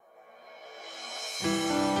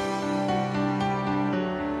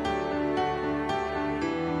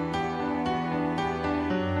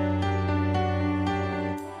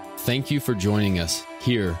Thank you for joining us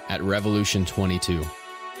here at Revolution 22.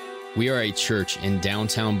 We are a church in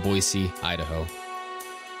downtown Boise, Idaho.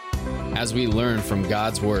 As we learn from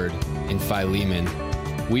God's Word in Philemon,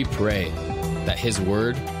 we pray that His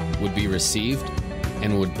Word would be received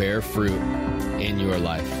and would bear fruit in your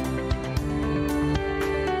life.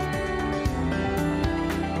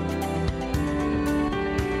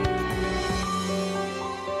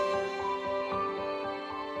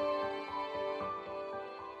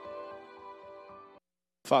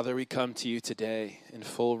 Father, we come to you today in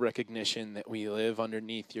full recognition that we live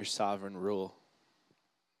underneath your sovereign rule,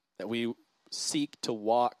 that we seek to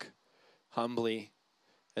walk humbly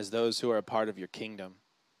as those who are a part of your kingdom.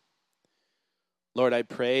 Lord, I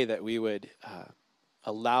pray that we would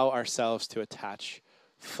allow ourselves to attach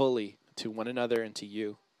fully to one another and to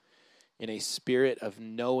you in a spirit of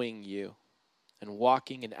knowing you and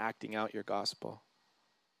walking and acting out your gospel.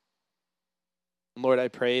 Lord, I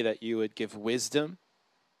pray that you would give wisdom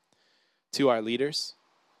to our leaders,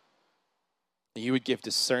 that you would give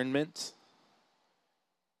discernment.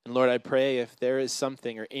 And Lord, I pray if there is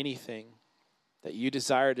something or anything that you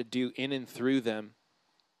desire to do in and through them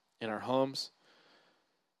in our homes,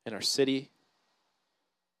 in our city,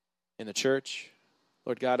 in the church,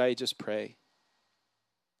 Lord God, I just pray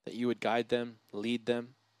that you would guide them, lead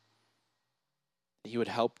them, that you would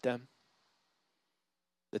help them,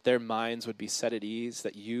 that their minds would be set at ease,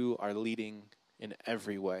 that you are leading in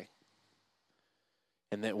every way.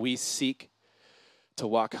 And that we seek to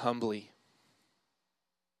walk humbly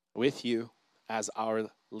with you as our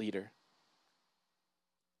leader.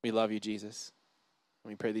 We love you, Jesus.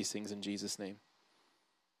 And we pray these things in Jesus' name.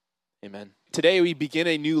 Amen. Today we begin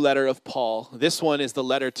a new letter of Paul. This one is the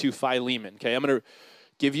letter to Philemon. Okay, I'm going to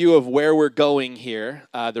give you of where we're going here.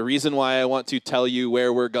 The reason why I want to tell you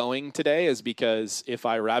where we're going today is because if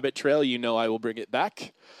I rabbit trail, you know I will bring it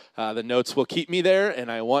back. The notes will keep me there,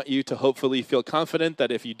 and I want you to hopefully feel confident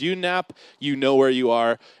that if you do nap, you know where you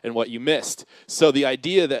are and what you missed. So the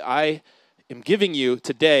idea that I am giving you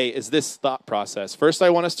today is this thought process. First,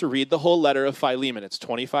 I want us to read the whole letter of Philemon. It's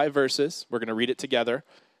 25 verses. We're going to read it together.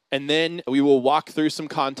 And then we will walk through some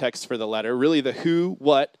context for the letter, really the who,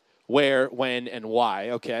 what, where, when, and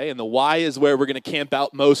why, okay? And the why is where we're going to camp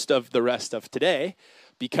out most of the rest of today,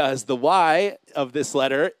 because the why of this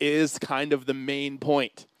letter is kind of the main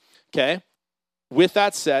point. Okay, with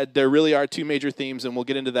that said, there really are two major themes, and we'll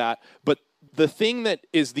get into that. But the thing that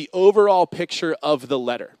is the overall picture of the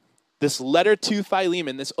letter, this letter to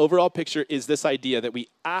Philemon, this overall picture is this idea that we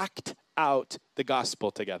act out the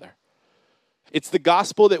gospel together. It's the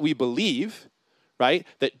gospel that we believe, right?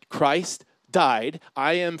 That Christ died,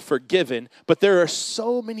 I am forgiven, but there are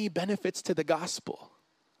so many benefits to the gospel.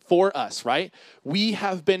 For us, right? We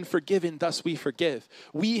have been forgiven, thus we forgive.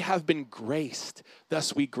 We have been graced,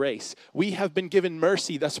 thus we grace. We have been given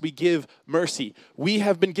mercy, thus we give mercy. We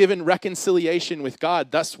have been given reconciliation with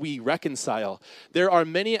God, thus we reconcile. There are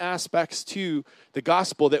many aspects to the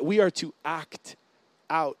gospel that we are to act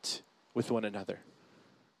out with one another.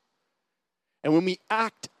 And when we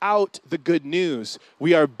act out the good news,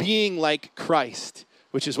 we are being like Christ,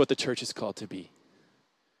 which is what the church is called to be.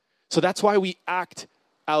 So that's why we act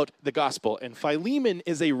out the gospel. And Philemon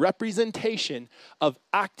is a representation of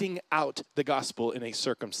acting out the gospel in a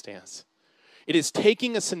circumstance. It is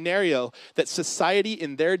taking a scenario that society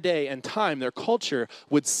in their day and time, their culture,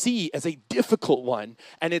 would see as a difficult one,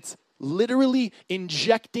 and it's literally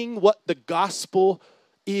injecting what the gospel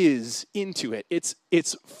is into it.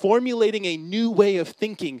 It's formulating a new way of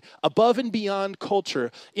thinking above and beyond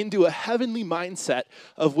culture into a heavenly mindset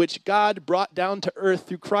of which God brought down to earth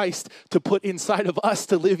through Christ to put inside of us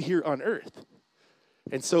to live here on earth.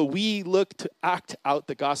 And so we look to act out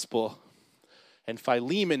the gospel, and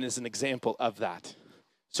Philemon is an example of that.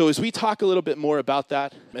 So as we talk a little bit more about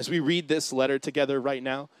that, as we read this letter together right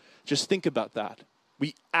now, just think about that.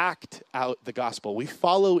 We act out the gospel. We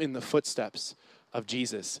follow in the footsteps of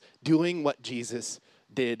Jesus, doing what Jesus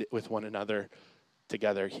did with one another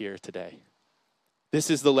together here today. This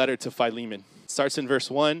is the letter to Philemon. It starts in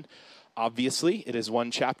verse 1. Obviously, it is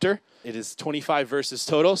one chapter. It is 25 verses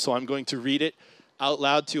total, so I'm going to read it out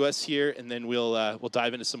loud to us here, and then we'll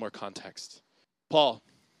dive into some more context. Paul,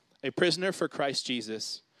 a prisoner for Christ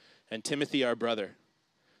Jesus, and Timothy, our brother,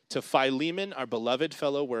 to Philemon, our beloved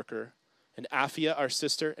fellow worker, and Apphia, our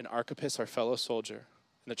sister, and Archippus, our fellow soldier,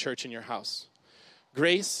 and the church in your house.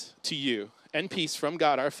 Grace to you and peace from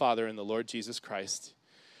God our Father and the Lord Jesus Christ.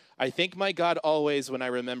 I thank my God always when I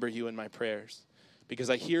remember you in my prayers, because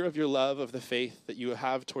I hear of your love of the faith that you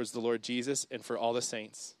have towards the Lord Jesus and for all the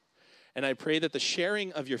saints, And I pray that the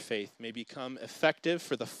sharing of your faith may become effective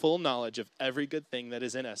for the full knowledge of every good thing that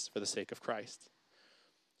is in us for the sake of Christ.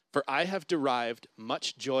 For I have derived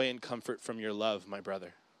much joy and comfort from your love, my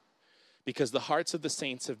brother, because the hearts of the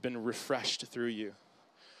saints have been refreshed through you.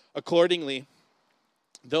 Accordingly,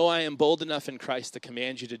 though I am bold enough in Christ to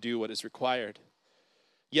command you to do what is required,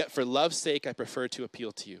 yet for love's sake I prefer to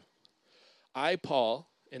appeal to you. I, Paul,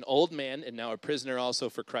 an old man and now a prisoner also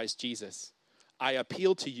for Christ Jesus, I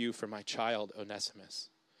appeal to you for my child Onesimus,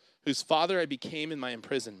 whose father I became in my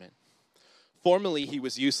imprisonment. Formerly he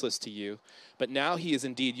was useless to you, but now he is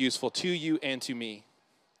indeed useful to you and to me.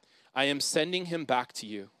 I am sending him back to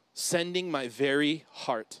you, sending my very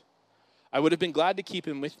heart. I would have been glad to keep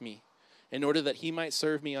him with me, in order that he might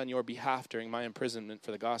serve me on your behalf during my imprisonment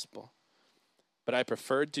for the gospel. But I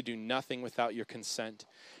preferred to do nothing without your consent,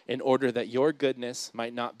 in order that your goodness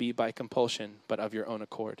might not be by compulsion, but of your own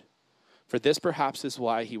accord. For this perhaps is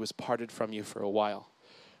why he was parted from you for a while,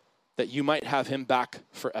 that you might have him back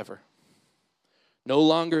forever. No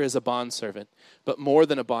longer as a bondservant, but more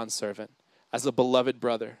than a bondservant, as a beloved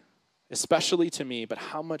brother, especially to me, but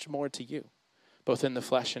how much more to you, both in the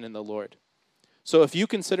flesh and in the Lord. So if you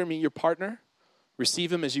consider me your partner,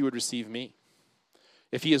 receive him as you would receive me.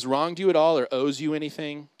 If he has wronged you at all or owes you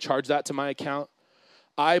anything, charge that to my account.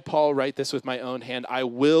 I, Paul, write this with my own hand. I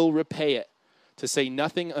will repay it, to say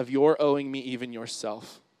nothing of your owing me even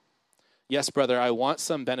yourself. Yes, brother, I want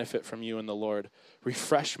some benefit from you in the Lord.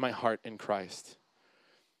 Refresh my heart in Christ.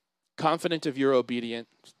 Confident of your obedience,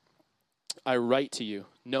 I write to you,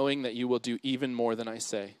 knowing that you will do even more than I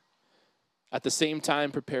say. At the same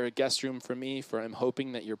time, prepare a guest room for me, for I'm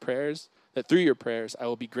hoping that through your prayers, I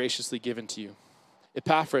will be graciously given to you.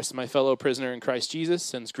 Epaphras, my fellow prisoner in Christ Jesus,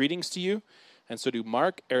 sends greetings to you, and so do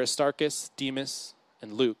Mark, Aristarchus, Demas,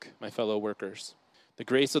 and Luke, my fellow workers. The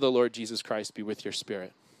grace of the Lord Jesus Christ be with your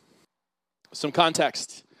spirit. Some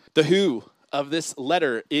context. The who of this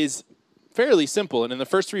letter is fairly simple, and in the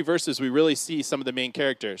first 3 verses, we really see some of the main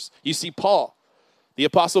characters. You see Paul. The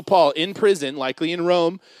Apostle Paul, in prison, likely in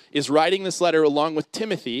Rome, is writing this letter along with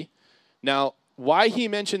Timothy. Now, why he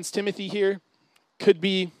mentions Timothy here could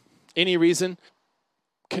be any reason.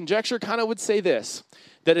 Conjecture kind of would say this,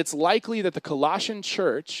 that it's likely that the Colossian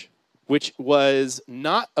church, which was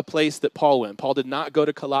not a place that Paul went. Paul did not go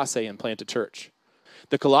to Colossae and plant a church.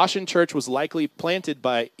 The Colossian church was likely planted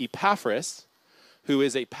by Epaphras, who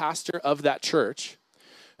is a pastor of that church,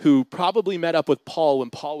 who probably met up with Paul when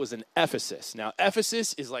Paul was in Ephesus. Now,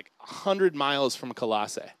 Ephesus is like 100 miles from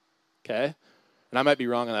Colossae, okay? And I might be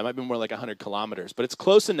wrong on that. It might be more like 100 kilometers. But it's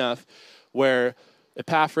close enough where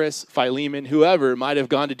Epaphras, Philemon, whoever might have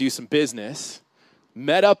gone to do some business,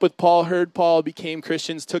 met up with Paul, heard Paul, became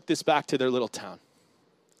Christians, took this back to their little town.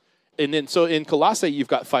 And then, so in Colossae, you've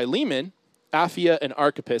got Philemon, Apphia, and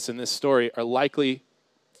Archippus in this story are likely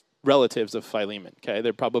relatives of Philemon, okay?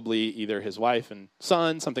 They're probably either his wife and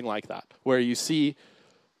son, something like that, where you see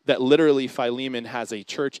that literally Philemon has a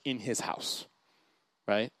church in his house,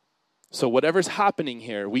 right? So whatever's happening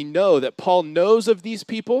here, we know that Paul knows of these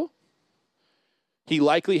people. He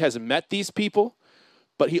likely has met these people,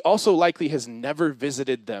 but he also likely has never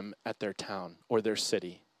visited them at their town or their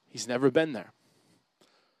city. He's never been there.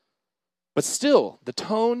 But still, the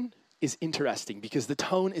tone is interesting because the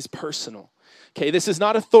tone is personal. Okay, this is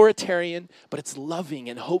not authoritarian, but it's loving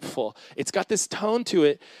and hopeful. It's got this tone to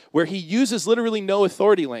it where he uses literally no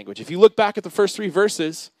authority language. If you look back at the first 3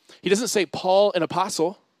 verses, he doesn't say Paul, an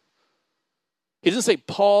apostle. He doesn't say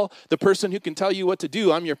Paul, the person who can tell you what to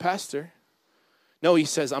do, I'm your pastor. No, he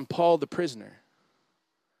says, I'm Paul, the prisoner.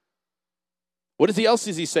 What else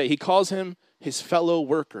does he say? He calls him his fellow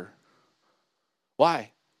worker.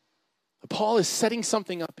 Why? Paul is setting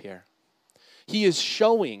something up here. He is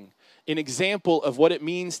showing an example of what it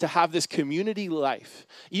means to have this community life.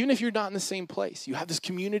 Even if you're not in the same place, you have this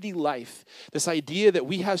community life, this idea that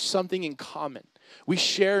we have something in common. We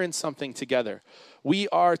share in something together. We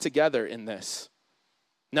are together in this.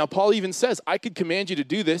 Now, Paul even says, I could command you to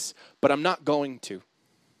do this, but I'm not going to.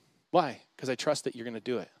 Why? Because I trust that you're going to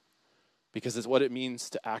do it. Because it's what it means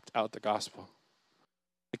to act out the gospel.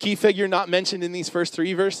 The key figure not mentioned in these first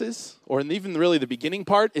 3 verses, or in even really the beginning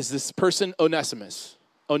part, is this person Onesimus.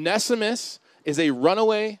 Onesimus is a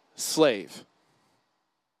runaway slave.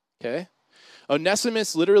 Okay?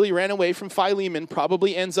 Onesimus literally ran away from Philemon,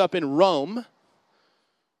 probably ends up in Rome,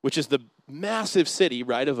 which is the massive city,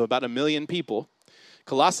 right, of about 1 million people.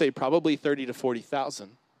 Colossae, probably 30 to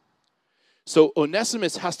 40,000. So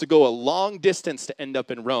Onesimus has to go a long distance to end up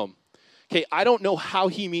in Rome. Okay, I don't know how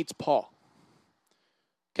he meets Paul.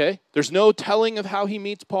 Okay, there's no telling of how he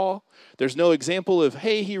meets Paul. There's no example of,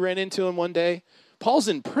 hey, he ran into him one day. Paul's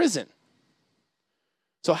in prison.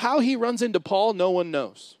 So how he runs into Paul, no one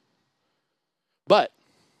knows. But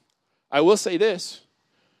I will say this,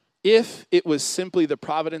 if it was simply the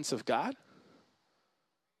providence of God,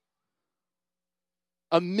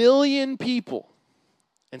 1 million people,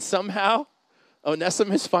 and somehow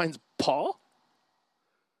Onesimus finds Paul,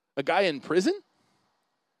 a guy in prison,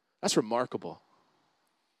 that's remarkable.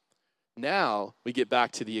 Now we get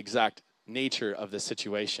back to the exact nature of the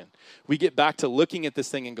situation. We get back to looking at this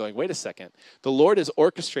thing and going, wait a second, the Lord is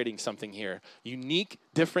orchestrating something here. Unique,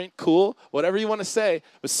 different, cool, whatever you want to say,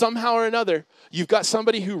 but somehow or another, you've got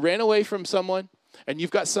somebody who ran away from someone, and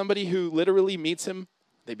you've got somebody who literally meets him.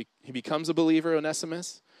 He becomes a believer,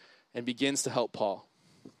 Onesimus, and begins to help Paul.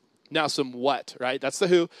 Now some what, right? That's the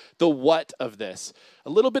who, the what of this. A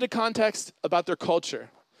little bit of context about their culture.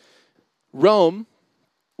 Rome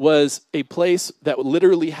was a place that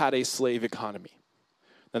literally had a slave economy.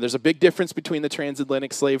 Now there's a big difference between the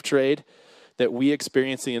transatlantic slave trade that we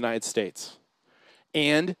experience in the United States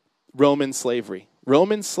and Roman slavery.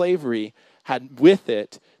 Roman slavery had with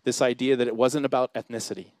it this idea that it wasn't about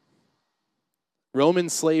ethnicity. Roman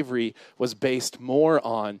slavery was based more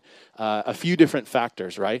on a few different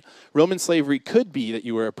factors, right? Roman slavery could be that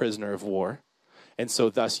you were a prisoner of war, and so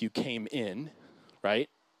thus you came in, right?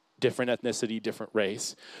 Different ethnicity, different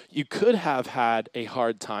race. You could have had a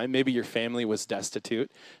hard time. Maybe your family was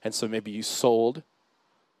destitute, and so maybe you sold.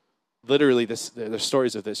 Literally, there's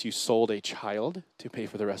stories of this. You sold a child to pay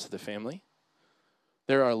for the rest of the family.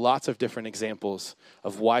 There are lots of different examples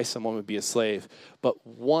of why someone would be a slave, but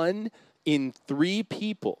 1 in 3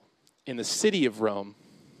 people in the city of Rome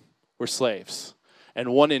were slaves,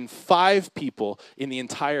 and 1 in 5 people in the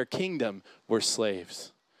entire kingdom were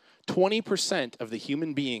slaves. 20% of the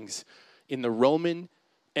human beings in the Roman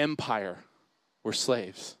Empire were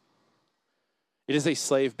slaves. It is a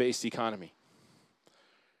slave-based economy.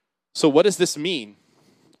 So what does this mean?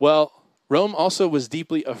 Well, Rome also was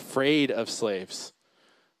deeply afraid of slaves.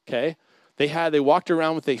 Okay? They walked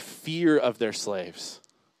around with a fear of their slaves.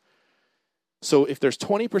 So if there's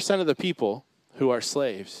 20% of the people who are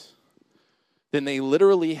slaves, then they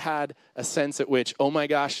literally had a sense at which, oh my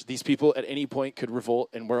gosh, these people at any point could revolt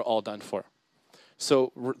and we're all done for.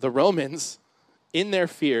 So the Romans, in their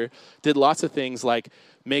fear, did lots of things like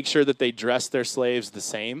make sure that they dressed their slaves the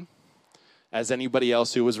same as anybody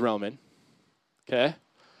else who was Roman. Okay?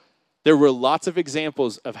 There were lots of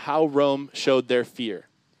examples of how Rome showed their fear.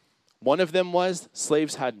 One of them was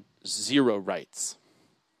slaves had 0 rights.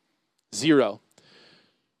 0.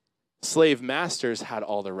 Slave masters had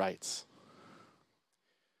all the rights.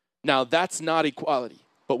 Now, that's not equality.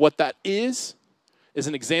 But what that is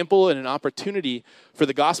an example and an opportunity for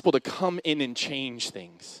the gospel to come in and change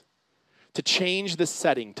things. To change the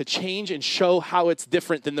setting, to change and show how it's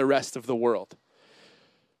different than the rest of the world.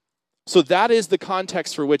 So that is the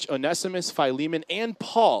context for which Onesimus, Philemon, and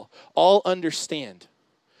Paul all understand.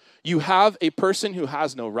 You have a person who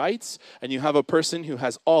has no rights, and you have a person who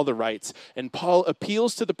has all the rights. And Paul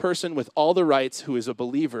appeals to the person with all the rights who is a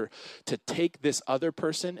believer to take this other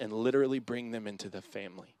person and literally bring them into the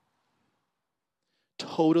family.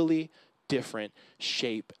 Totally different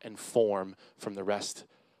shape and form from the rest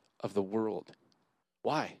of the world.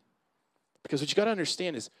 Why? Because what you got to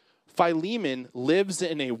understand is Philemon lives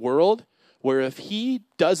in a world where if he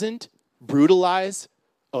doesn't brutalize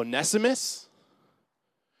Onesimus,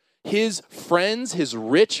 his friends, his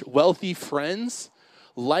rich, wealthy friends,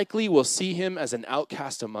 likely will see him as an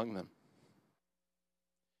outcast among them.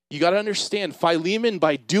 You got to understand, Philemon,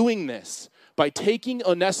 by doing this, by taking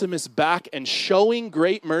Onesimus back and showing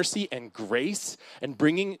great mercy and grace and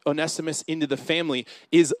bringing Onesimus into the family,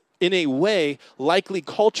 is in a way likely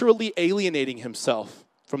culturally alienating himself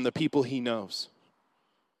from the people he knows.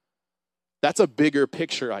 That's a bigger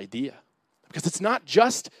picture idea. Because it's not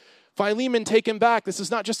just Philemon taken back. This is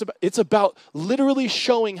not just about, it's about literally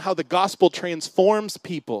showing how the gospel transforms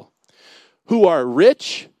people who are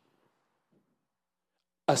rich,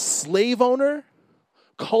 a slave owner,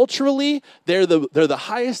 culturally, they're the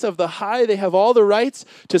highest of the high. They have all the rights,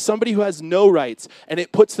 to somebody who has no rights. And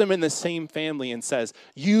it puts them in the same family and says,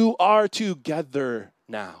 you are together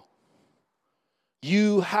now.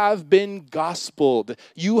 You have been gospeled.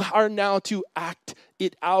 You are now to act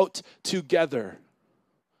it out together.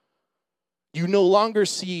 You no longer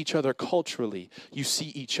see each other culturally. You see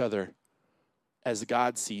each other as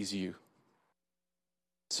God sees you.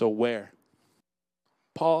 So where?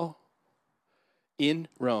 Paul in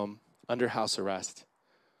Rome under house arrest.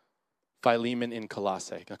 Philemon in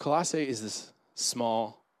Colossae. Now Colossae is this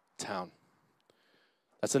small town.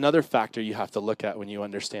 That's another factor you have to look at when you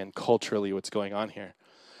understand culturally what's going on here.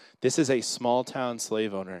 This is a small town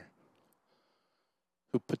slave owner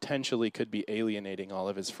who potentially could be alienating all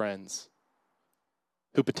of his friends,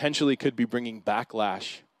 who potentially could be bringing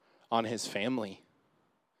backlash on his family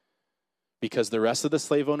because the rest of the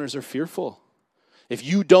slave owners are fearful. If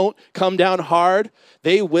you don't come down hard,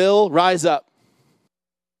 they will rise up.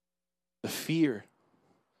 The fear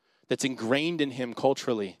that's ingrained in him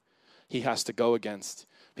culturally, he has to go against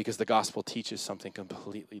because the gospel teaches something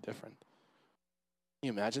completely different. Can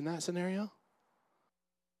you imagine that scenario?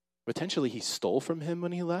 Potentially he stole from him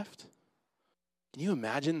when he left. Can you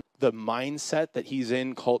imagine the mindset that he's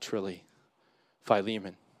in culturally,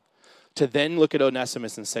 Philemon? To then look at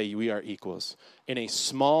Onesimus and say, we are equals. In a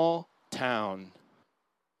small town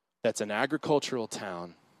that's an agricultural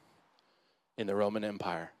town in the Roman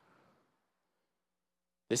Empire.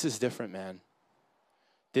 This is different, man.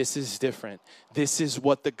 This is different. This is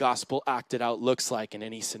what the gospel acted out looks like in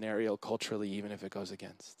any scenario culturally, even if it goes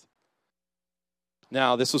against.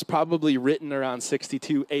 Now, this was probably written around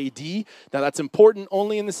 62 AD. Now, that's important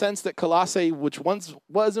only in the sense that Colossae, which once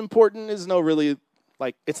was important, is no really,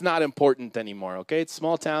 like, it's not important anymore, okay? It's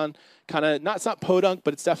small town, kind of, it's not podunk,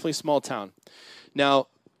 but it's definitely small town. Now,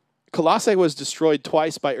 Colossae was destroyed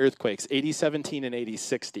twice by earthquakes, AD 17 and AD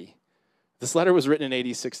 60. This letter was written in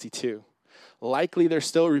AD 62. Likely they're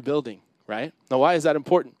still rebuilding, right? Now, why is that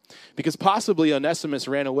important? Because possibly Onesimus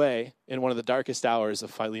ran away in one of the darkest hours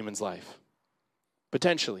of Philemon's life.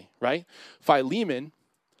 Potentially, right? Philemon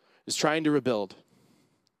is trying to rebuild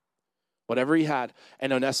whatever he had,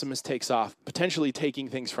 and Onesimus takes off, potentially taking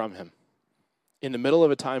things from him in the middle of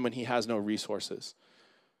a time when he has no resources.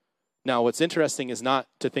 Now, what's interesting is not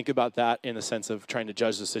to think about that in the sense of trying to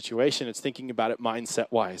judge the situation. It's thinking about it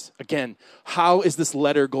mindset-wise. Again, how is this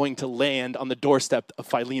letter going to land on the doorstep of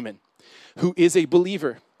Philemon, who is a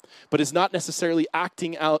believer, but is not necessarily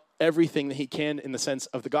acting out everything that he can in the sense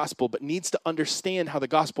of the gospel, but needs to understand how the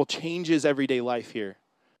gospel changes everyday life here.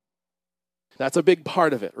 That's a big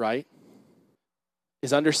part of it, right?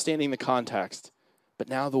 Is understanding the context, but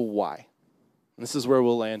now the why. And this is where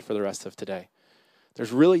we'll land for the rest of today.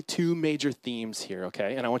 There's really two major themes here,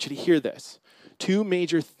 okay? And I want you to hear this. Two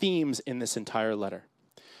major themes in this entire letter.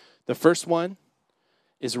 The first one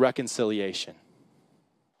is reconciliation.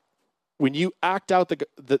 When you act out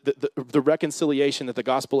the reconciliation that the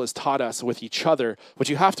gospel has taught us with each other, what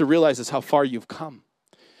you have to realize is how far you've come.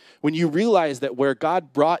 When you realize that where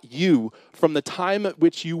God brought you from the time at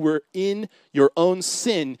which you were in your own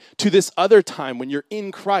sin to this other time when you're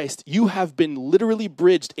in Christ, you have been literally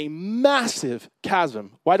bridged a massive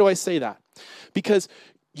chasm. Why do I say that? Because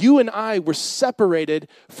you and I were separated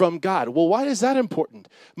from God. Well, why is that important?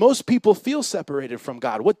 Most people feel separated from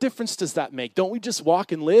God. What difference does that make? Don't we just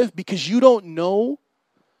walk and live? Because you don't know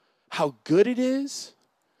how good it is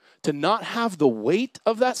to not have the weight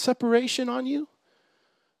of that separation on you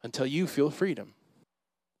until you feel freedom.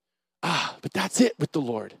 But that's it with the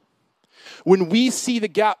Lord. When we see the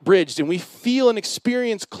gap bridged and we feel and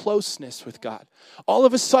experience closeness with God, all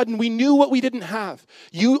of a sudden we knew what we didn't have.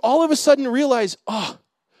 You all of a sudden realize,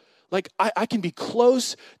 I can be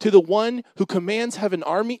close to the one who commands heaven's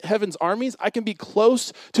armies. I can be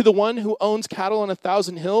close to the one who owns cattle on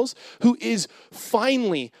 1,000 hills, who is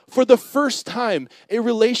finally, for the first time, a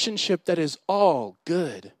relationship that is all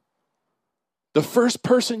good. The first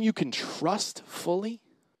person you can trust fully,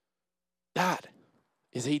 that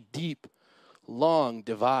is a deep, long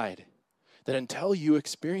divide that until you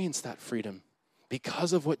experience that freedom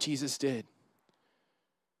because of what Jesus did,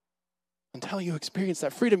 until you experience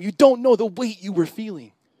that freedom, you don't know the weight you were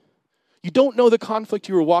feeling. You don't know the conflict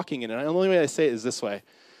you were walking in. And the only way I say it is this way.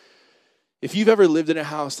 If you've ever lived in a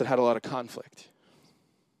house that had a lot of conflict,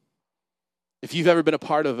 if you've ever been a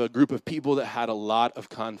part of a group of people that had a lot of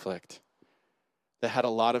conflict, that had a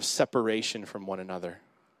lot of separation from one another,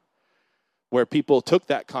 where people took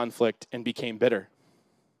that conflict and became bitter,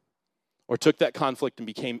 or took that conflict and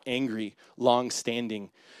became angry,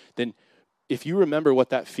 long-standing, then if you remember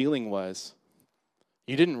what that feeling was,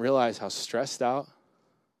 you didn't realize how stressed out,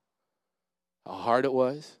 how hard it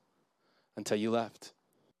was until you left.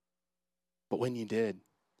 But when you did,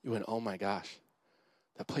 you went, oh my gosh,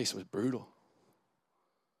 that place was brutal.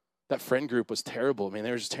 That friend group was terrible. I mean,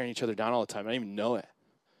 they were just tearing each other down all the time. I didn't even know it.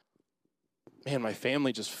 Man, my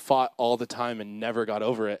family just fought all the time and never got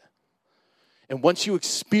over it. And once you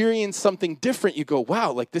experience something different, you go,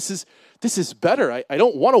 wow, like this is better. I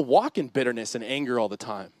don't want to walk in bitterness and anger all the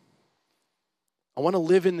time. I want to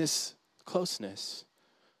live in this closeness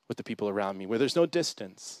with the people around me, where there's no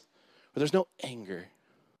distance, where there's no anger.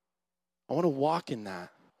 I want to walk in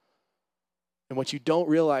that. And what you don't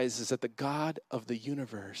realize is that the God of the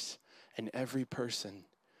universe and every person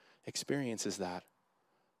experiences that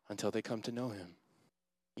until they come to know him.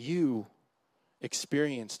 You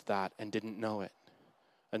experienced that and didn't know it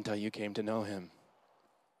until you came to know him.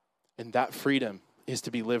 And that freedom is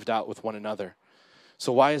to be lived out with one another.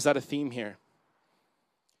 So why is that a theme here?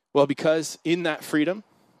 Well, because in that freedom,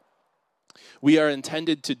 we are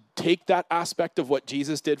intended to take that aspect of what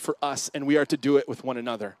Jesus did for us, and we are to do it with one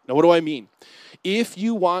another. Now, what do I mean? If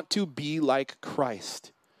you want to be like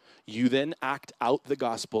Christ, you then act out the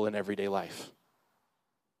gospel in everyday life.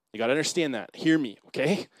 You got to understand that. Hear me,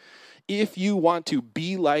 okay? If you want to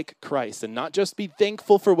be like Christ and not just be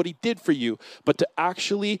thankful for what he did for you, but to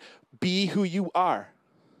actually be who you are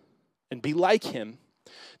and be like him,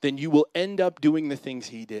 then you will end up doing the things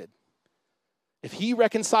he did. If he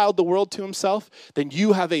reconciled the world to himself, then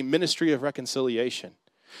you have a ministry of reconciliation.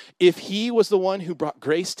 If he was the one who brought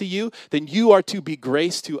grace to you, then you are to be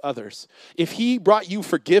grace to others. If he brought you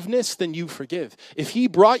forgiveness, then you forgive. If he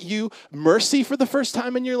brought you mercy for the first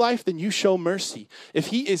time in your life, then you show mercy. If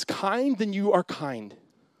he is kind, then you are kind.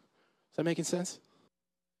 Is that making sense?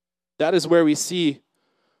 That is where we see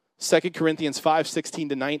 2 Corinthians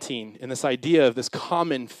 5:16-19 in this idea of this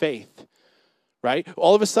common faith. Right?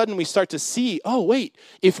 All of a sudden we start to see, oh wait,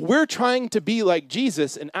 if we're trying to be like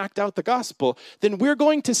Jesus and act out the gospel, then we're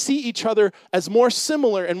going to see each other as more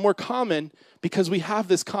similar and more common because we have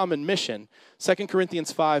this common mission. 2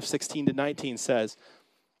 Corinthians 5:16-19 says,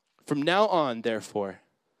 "From now on, therefore,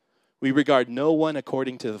 we regard no one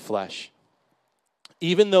according to the flesh.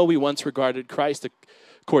 Even though we once regarded Christ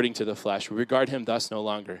according to the flesh, we regard him thus no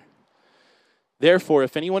longer. Therefore,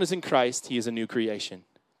 if anyone is in Christ, he is a new creation.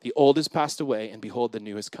 The old has passed away, and behold, the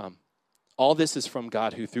new has come. All this is from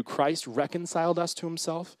God, who through Christ reconciled us to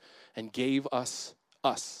himself and gave us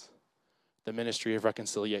the ministry of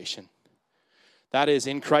reconciliation." That is,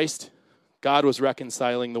 in Christ, God was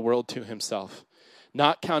reconciling the world to himself,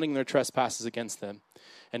 not counting their trespasses against them,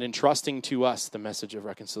 and entrusting to us the message of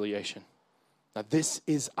reconciliation. Now, this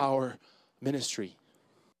is our ministry.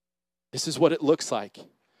 This is what it looks like.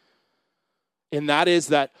 And that is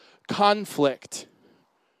that conflict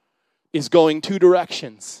is going two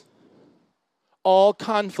directions. All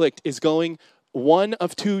conflict is going one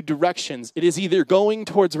of two directions. It is either going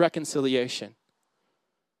towards reconciliation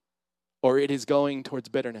or it is going towards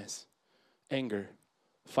bitterness, anger,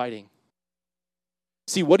 fighting.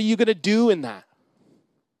 See, what are you going to do in that?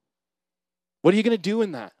 What are you going to do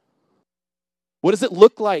in that? What does it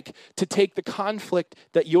look like to take the conflict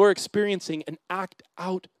that you're experiencing and act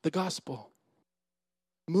out the gospel?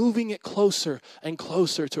 Moving it closer and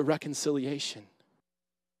closer to reconciliation.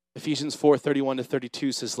 Ephesians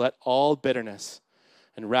 4:31-32 says, "Let all bitterness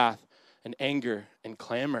and wrath and anger and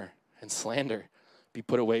clamor and slander be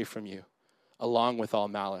put away from you, along with all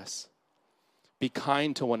malice. Be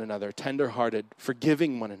kind to one another, tender-hearted,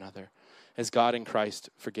 forgiving one another, as God in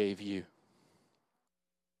Christ forgave you."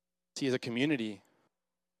 See, as a community,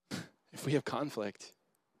 if we have conflict,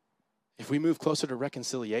 if we move closer to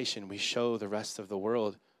reconciliation, we show the rest of the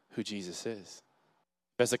world who Jesus is.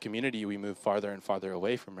 As a community, we move farther and farther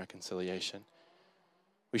away from reconciliation.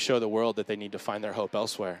 We show the world that they need to find their hope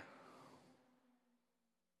elsewhere.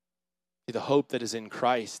 The hope that is in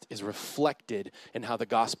Christ is reflected in how the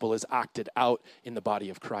gospel is acted out in the body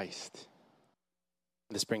of Christ.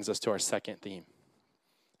 This brings us to our second theme.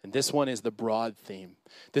 And this one is the broad theme.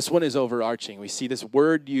 This one is overarching. We see this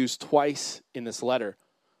word used twice in this letter.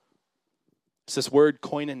 It's this word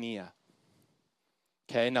koinonia.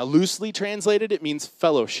 Okay, now loosely translated, it means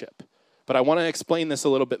fellowship. But I want to explain this a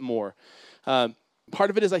little bit more. Part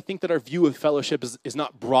of it is I think that our view of fellowship is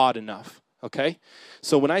not broad enough. Okay?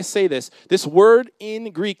 So when I say this word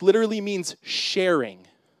in Greek literally means sharing.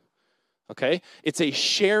 Okay? It's a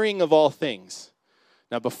sharing of all things.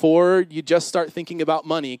 Now, before you just start thinking about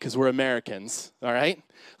money, because we're Americans, all right?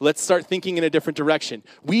 Let's start thinking in a different direction.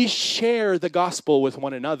 We share the gospel with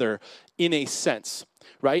one another in a sense,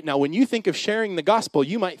 right? Now, when you think of sharing the gospel,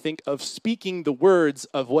 you might think of speaking the words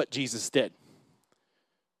of what Jesus did.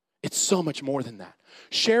 It's so much more than that.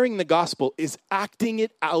 Sharing the gospel is acting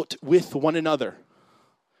it out with one another.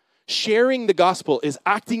 Sharing the gospel is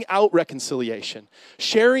acting out reconciliation.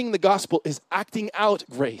 Sharing the gospel is acting out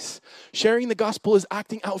grace. Sharing the gospel is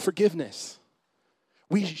acting out forgiveness.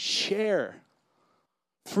 We share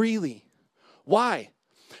freely. Why?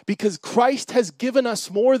 Because Christ has given us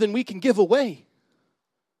more than we can give away.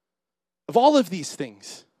 Of all of these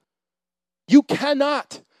things, you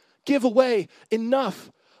cannot give away enough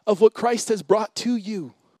of what Christ has brought to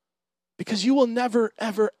you, because you will never,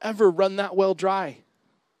 ever, ever run that well dry.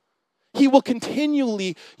 He will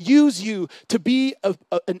continually use you to be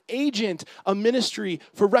an agent, a ministry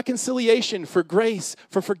for reconciliation, for grace,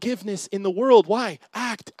 for forgiveness in the world. Why?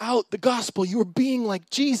 Act out the gospel. You are being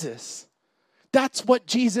like Jesus. That's what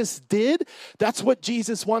Jesus did. That's what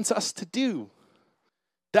Jesus wants us to do.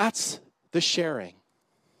 That's the sharing.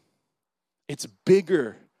 It's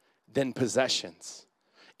bigger than possessions.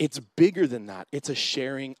 It's bigger than that. It's a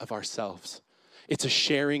sharing of ourselves. It's a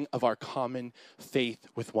sharing of our common faith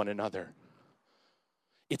with one another.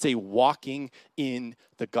 It's a walking in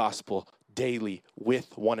the gospel daily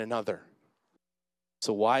with one another.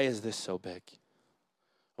 So why is this so big?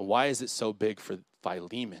 And why is it so big for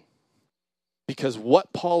Philemon? Because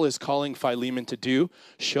what Paul is calling Philemon to do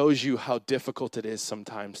shows you how difficult it is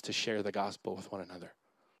sometimes to share the gospel with one another.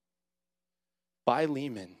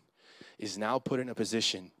 Philemon is now put in a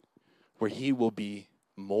position where he will be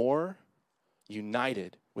more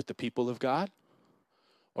united with the people of God,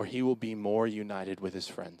 or he will be more united with his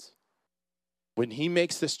friends. When he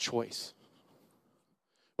makes this choice,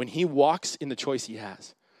 when he walks in the choice he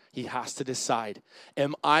has to decide,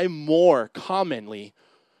 am I more commonly,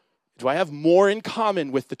 do I have more in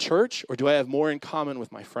common with the church, or do I have more in common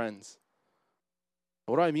with my friends?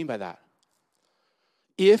 What do I mean by that?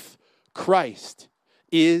 If Christ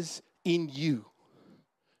is in you,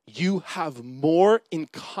 you have more in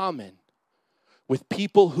common with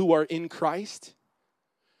people who are in Christ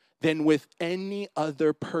than with any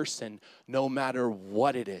other person, no matter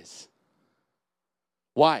what it is.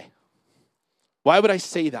 Why? Why would I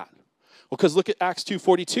say that? Well, because look at Acts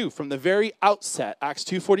 2:42. From the very outset, Acts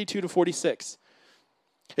 2:42 to 46.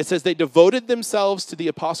 It says, they devoted themselves to the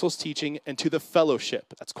apostles' teaching and to the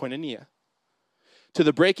fellowship, that's koinonia, to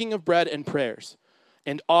the breaking of bread and prayers.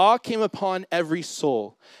 And awe came upon every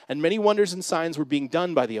soul, and many wonders and signs were being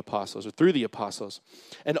done by the apostles, or through the apostles.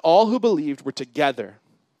 And all who believed were together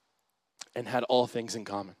and had all things in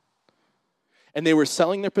common. And they were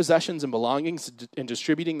selling their possessions and belongings and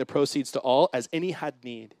distributing the proceeds to all as any had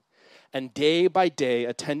need. And day by day,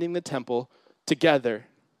 attending the temple together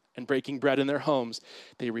and breaking bread in their homes,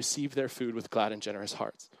 they received their food with glad and generous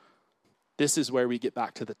hearts. This is where we get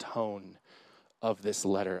back to the tone of this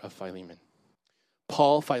letter of Philemon.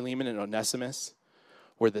 Paul, Philemon, and Onesimus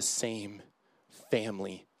were the same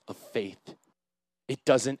family of faith. It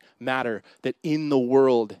doesn't matter that in the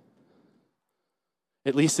world,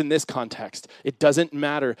 at least in this context, it doesn't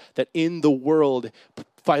matter that in the world,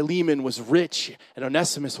 Philemon was rich and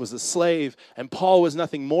Onesimus was a slave and Paul was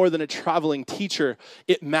nothing more than a traveling teacher.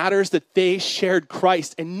 It matters that they shared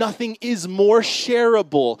Christ, and nothing is more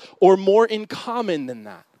shareable or more in common than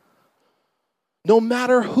that. No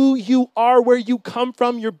matter who you are, where you come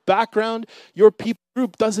from, your background, your people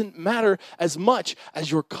group doesn't matter as much as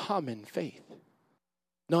your common faith.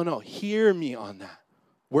 No, hear me on that.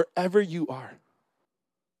 Wherever you are.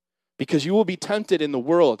 Because you will be tempted in the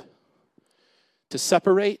world to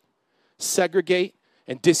separate, segregate,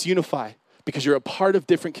 and disunify because you're a part of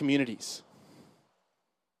different communities.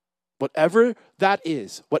 Whatever that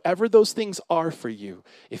is, whatever those things are for you,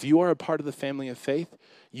 if you are a part of the family of faith,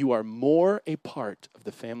 you are more a part of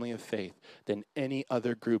the family of faith than any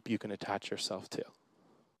other group you can attach yourself to.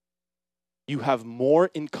 You have more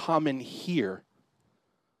in common here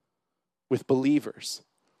with believers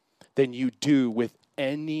than you do with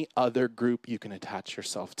any other group you can attach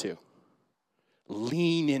yourself to.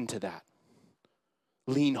 Lean into that.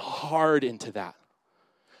 Lean hard into that.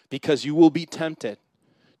 Because you will be tempted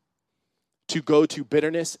to go to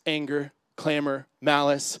bitterness, anger, clamor,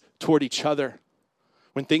 malice toward each other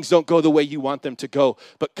when things don't go the way you want them to go.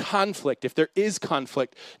 But conflict, if there is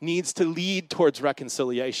conflict, needs to lead towards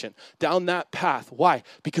reconciliation. Down that path. Why?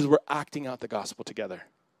 Because we're acting out the gospel together.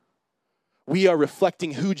 We are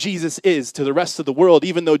reflecting who Jesus is to the rest of the world,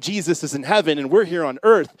 even though Jesus is in heaven and we're here on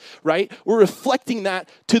earth, right? We're reflecting that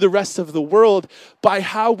to the rest of the world by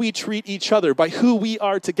how we treat each other, by who we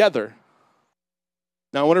are together.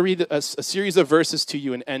 Now, I want to read a series of verses to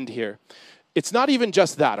you and end here. It's not even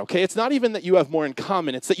just that, okay? It's not even that you have more in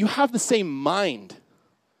common. It's that you have the same mind.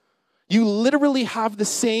 You literally have the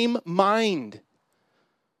same mind.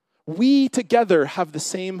 We together have the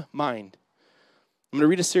same mind. I'm going to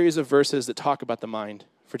read a series of verses that talk about the mind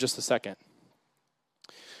for just a second.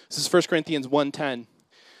 This is 1 Corinthians 1:10,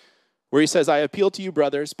 where he says, I appeal to you,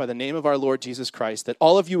 brothers, by the name of our Lord Jesus Christ, that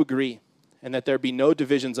all of you agree, and that there be no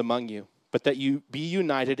divisions among you, but that you be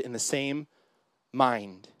united in the same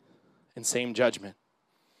mind and same judgment.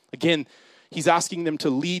 Again, he's asking them to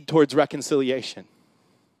lead towards reconciliation.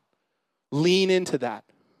 Lean into that.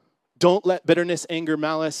 Don't let bitterness, anger,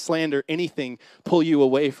 malice, slander, anything pull you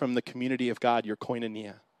away from the community of God, your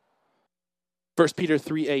koinonia. 1 Peter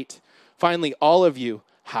 3:8, Finally, all of you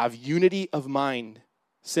have unity of mind,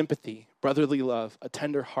 sympathy, brotherly love, a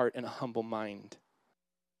tender heart, and a humble mind.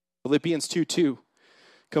 Philippians 2:2,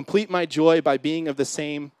 complete my joy by being of the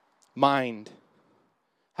same mind,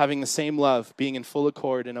 having the same love, being in full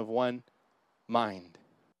accord and of one mind.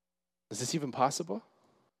 Is this even possible?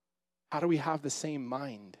 How do we have the same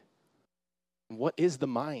mind? What is the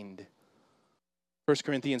mind? 1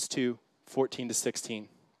 Corinthians 2:14-16.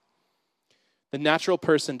 The natural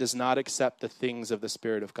person does not accept the things of the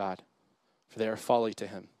Spirit of God, for they are folly to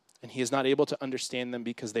him, and he is not able to understand them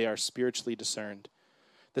because they are spiritually discerned.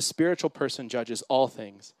 The spiritual person judges all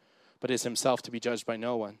things, but is himself to be judged by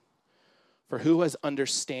no one. For who has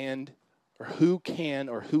understood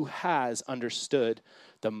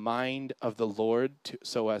the mind of the Lord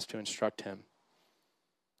so as to instruct him?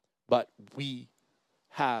 But we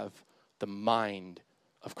have the mind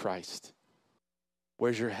of Christ.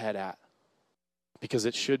 Where's your head at? Because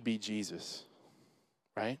it should be Jesus,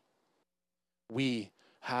 right? We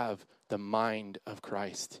have the mind of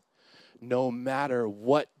Christ. No matter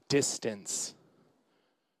what distance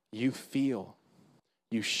you feel,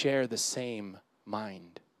 you share the same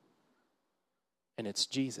mind. And it's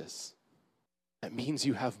Jesus. That means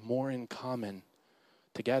you have more in common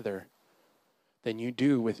together than you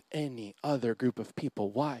do with any other group of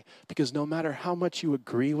people. Why? Because no matter how much you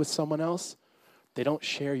agree with someone else, they don't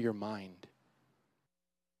share your mind.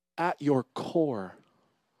 At your core,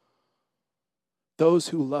 those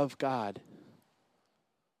who love God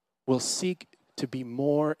will seek to be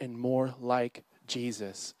more and more like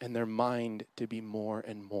Jesus, and their mind to be more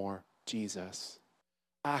and more Jesus.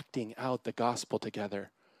 Acting out the gospel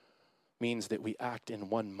together means that we act in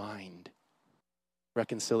one mind.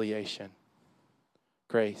 Reconciliation,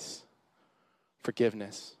 grace,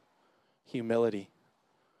 forgiveness, humility,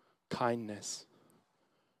 kindness,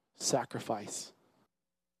 sacrifice.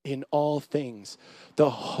 In all things, the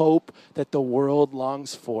hope that the world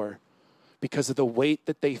longs for because of the weight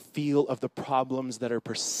that they feel of the problems that are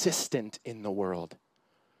persistent in the world.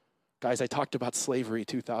 Guys, I talked about slavery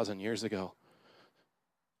 2,000 years ago.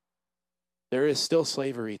 There is still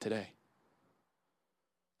slavery today.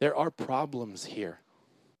 There are problems here.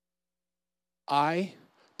 I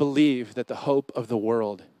believe that the hope of the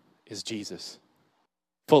world is Jesus.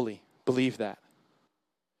 Fully believe that.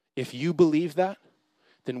 If you believe that,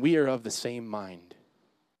 then we are of the same mind.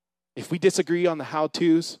 If we disagree on the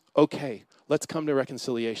how-tos, okay, let's come to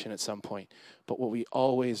reconciliation at some point. But what we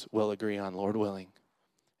always will agree on, Lord willing,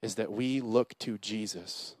 is that we look to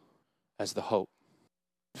Jesus as the hope.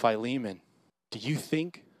 Philemon, do you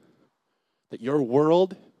think that your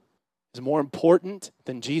world is more important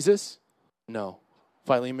than Jesus? No,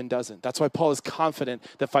 Philemon doesn't. That's why Paul is confident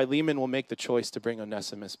that Philemon will make the choice to bring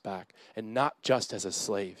Onesimus back, and not just as a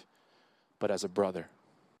slave, but as a brother.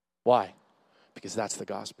 Why? Because that's the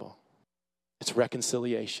gospel. It's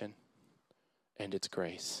reconciliation and it's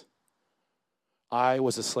grace. I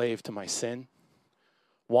was a slave to my sin,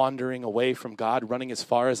 wandering away from God, running as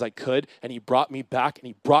far as I could, and he brought me back and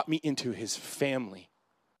he brought me into his family.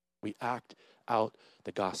 We act out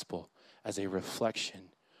the gospel as a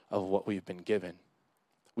reflection of what we've been given.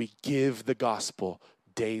 We give the gospel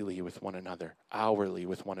daily with one another, hourly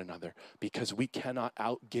with one another, because we cannot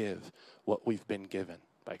outgive what we've been given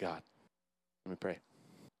by God. Let me pray.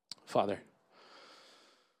 Father,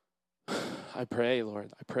 I pray,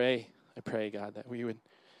 Lord, I pray, God, that we would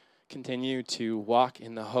continue to walk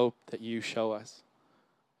in the hope that you show us.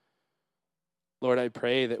 Lord, I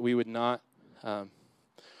pray that we would not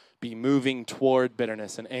be moving toward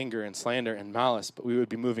bitterness and anger and slander and malice, but we would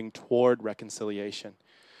be moving toward reconciliation,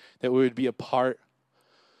 that we would be a part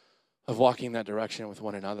of walking that direction with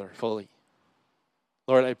one another fully.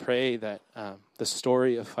 Lord, I pray that the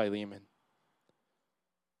story of Philemon,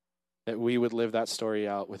 that we would live that story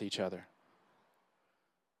out with each other.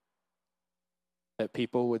 That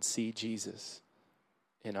people would see Jesus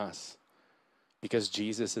in us because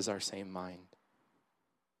Jesus is our same mind.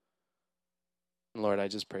 And Lord, I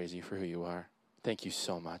just praise you for who you are. Thank you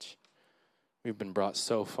so much. We've been brought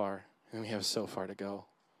so far and we have so far to go.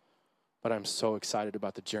 But I'm so excited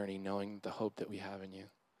about the journey, knowing the hope that we have in you.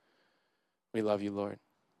 We love you, Lord.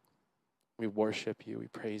 We worship you. We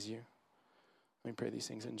praise you. We pray these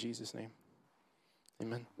things in Jesus' name.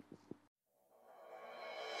 Amen.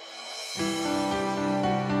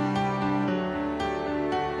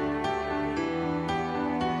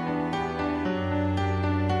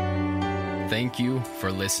 Thank you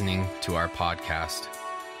for listening to our podcast.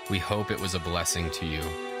 We hope it was a blessing to you.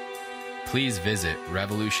 Please visit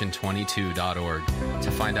revolution22.org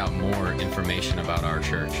to find out more information about our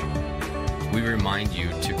church. We remind you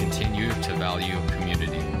to continue to value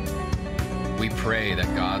community. We pray that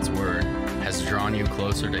God's word has drawn you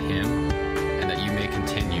closer to Him and that you may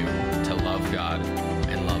continue